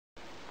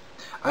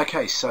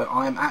Okay, so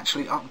I am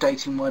actually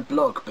updating my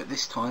blog, but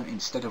this time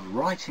instead of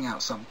writing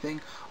out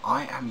something,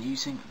 I am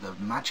using the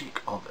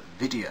magic of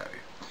video.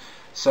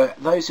 So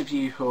those of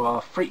you who are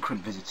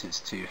frequent visitors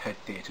to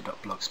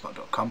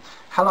HeadTheatre.blogspot.com,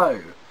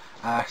 hello!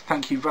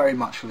 Thank you very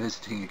much for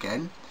visiting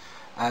again.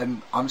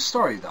 I'm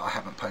sorry that I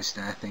haven't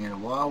posted anything in a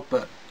while,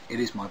 but it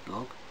is my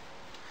blog.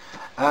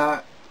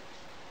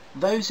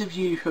 Those of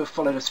you who have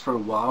followed us for a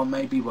while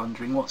may be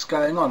wondering what's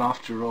going on.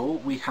 After all,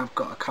 we have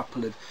got a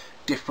couple of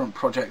different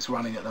projects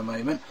running at the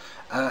moment.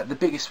 The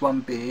biggest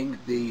one being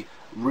the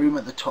Room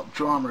at the Top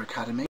Drama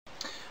Academy.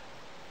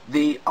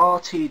 The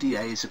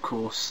RTDA is of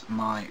course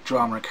my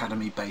drama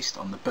academy based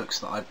on the books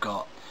that I've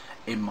got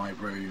in my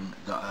room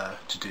that are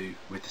to do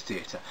with the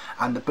theatre,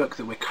 and the book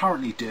that we're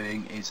currently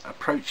doing is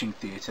Approaching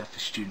Theatre for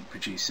Student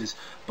Producers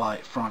by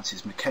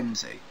Francis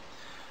Mackenzie.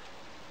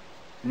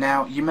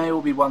 Now you may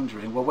all be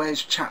wondering, well,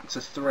 where's chapter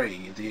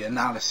 3, the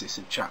analysis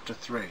of chapter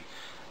 3?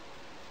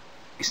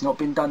 It's not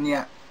been done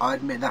yet, I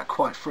admit that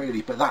quite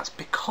freely, but that's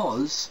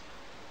because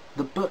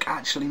the book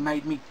actually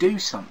made me do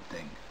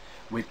something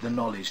with the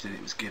knowledge that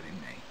it was giving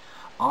me.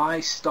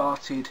 I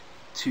started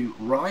to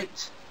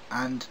write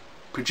and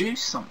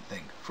produce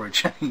something for a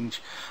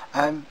change.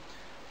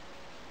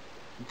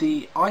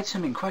 The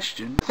item in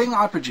question, the thing that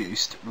I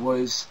produced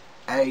was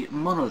a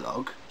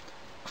monologue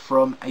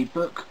from a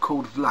book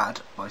called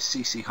Vlad by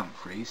C.C.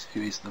 Humphreys,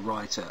 who is the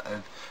writer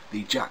of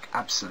the Jack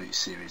Absolute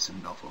series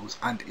of novels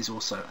and is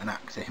also an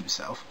actor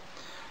himself.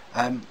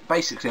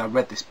 Basically I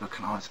read this book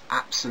and I was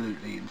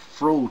absolutely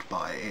enthralled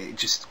by it. It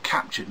just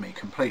captured me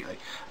completely,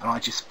 and I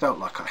just felt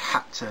like I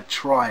had to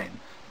try and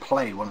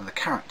play one of the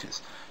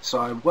characters. So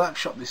I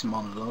workshopped this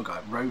monologue,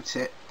 I wrote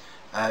it,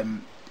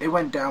 it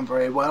went down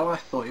very well, I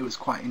thought it was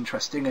quite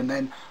interesting, and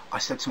then I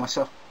said to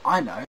myself, I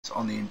know it's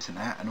on the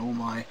internet and all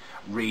my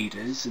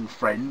readers and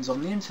friends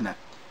on the internet.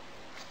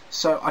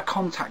 So I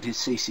contacted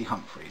C.C.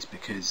 Humphreys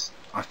because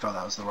I felt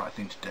that was the right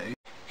thing to do.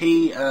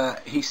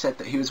 He said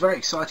that he was very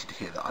excited to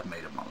hear that I'd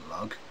made a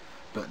monologue,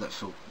 but that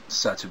for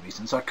certain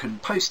reasons I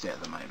couldn't post it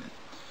at the moment.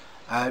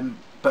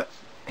 But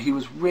he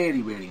was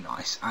really, really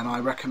nice, and I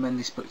recommend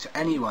this book to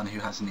anyone who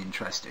has an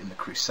interest in the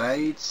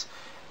Crusades,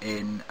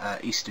 in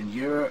Eastern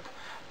Europe,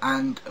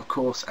 and of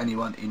course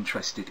anyone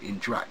interested in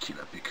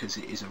Dracula, because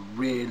it is a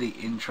really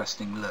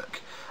interesting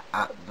look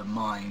at the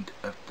mind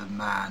of the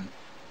man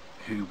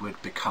who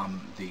would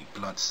become the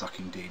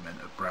blood-sucking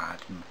demon of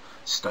Bram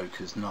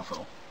Stoker's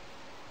novel.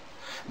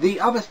 The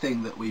other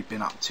thing that we've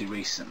been up to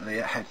recently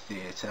at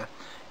HeadTheatre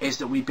is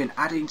that we've been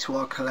adding to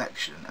our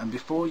collection, and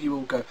before you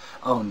all go,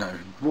 oh no,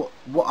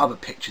 what other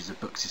pictures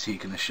of books is he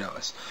going to show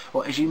us?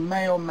 Well, as you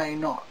may or may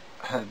not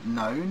have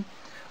known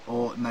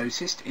or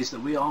noticed, is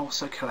that we are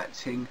also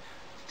collecting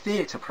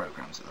theatre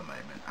programmes at the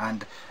moment,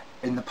 and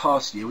in the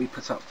past year we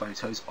put up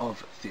photos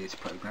of theatre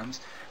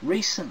programmes.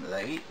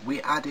 Recently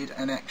we added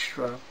an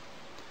extra,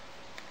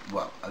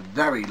 well, a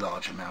very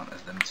large amount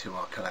of them to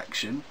our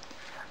collection.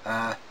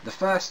 The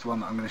first one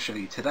that I'm going to show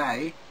you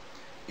today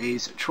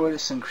is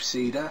Troilus and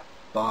Cressida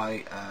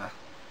by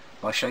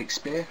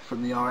Shakespeare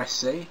from the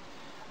RSC,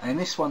 and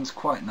this one's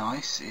quite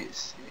nice.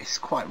 It's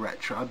quite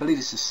retro. I believe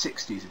it's a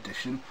 60s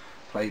edition,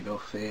 Playbill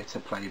Theatre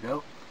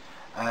Playbill.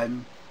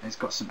 It's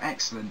got some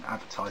excellent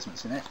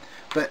advertisements in it,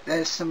 but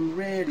there's some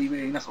really,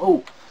 really nice.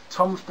 Oh,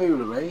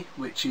 Tomfoolery,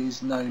 which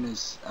is known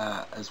as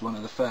one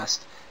of the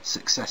first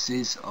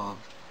successes of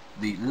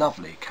the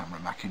lovely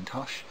Cameron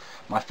Mackintosh.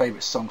 My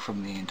favourite song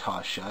from the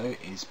entire show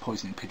is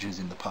Poisoning Pigeons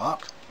in the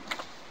Park.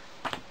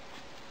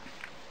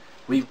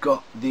 We've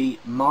got the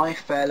My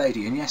Fair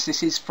Lady, and yes,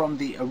 this is from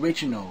the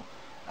original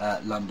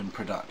London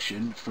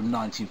production from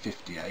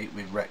 1958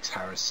 with Rex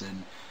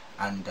Harrison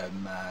and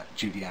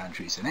Julie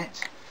Andrews in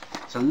it.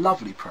 It's a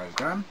lovely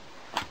programme.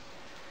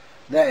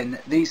 Then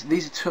these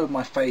are two of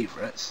my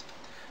favourites.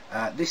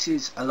 This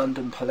is a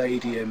London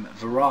Palladium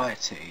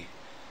variety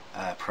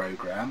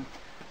programme,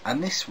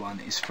 and this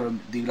one is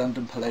from the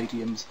London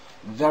Palladium's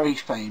very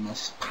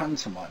famous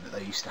pantomime that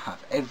they used to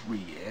have every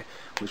year,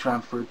 which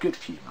ran for a good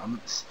few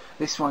months.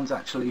 This one's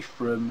actually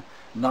from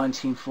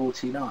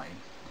 1949.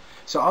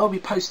 So I'll be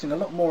posting a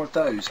lot more of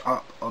those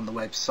up on the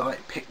website,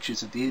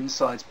 pictures of the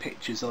insides,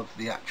 pictures of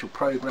the actual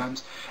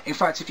programmes. In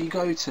fact, if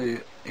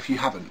you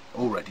haven't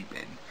already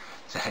been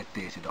to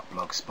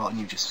HeadTheatre.blogspot and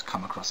you've just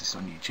come across this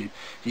on YouTube,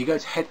 if you go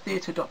to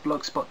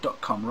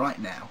HeadTheatre.blogspot.com right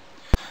now,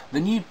 the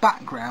new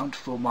background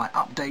for my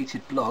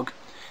updated blog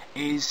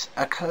is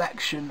a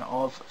collection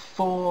of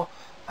 4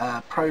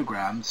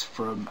 programmes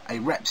from a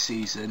rep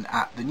season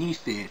at the New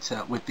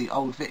Theatre with the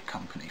Old Vic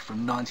Company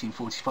from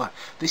 1945.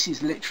 This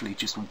is literally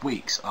just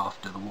weeks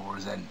after the war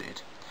has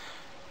ended.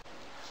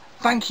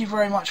 Thank you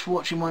very much for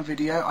watching my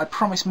video. I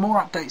promise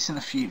more updates in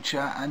the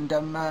future, and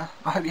I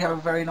hope you have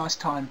a very nice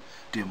time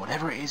doing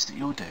whatever it is that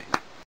you're doing.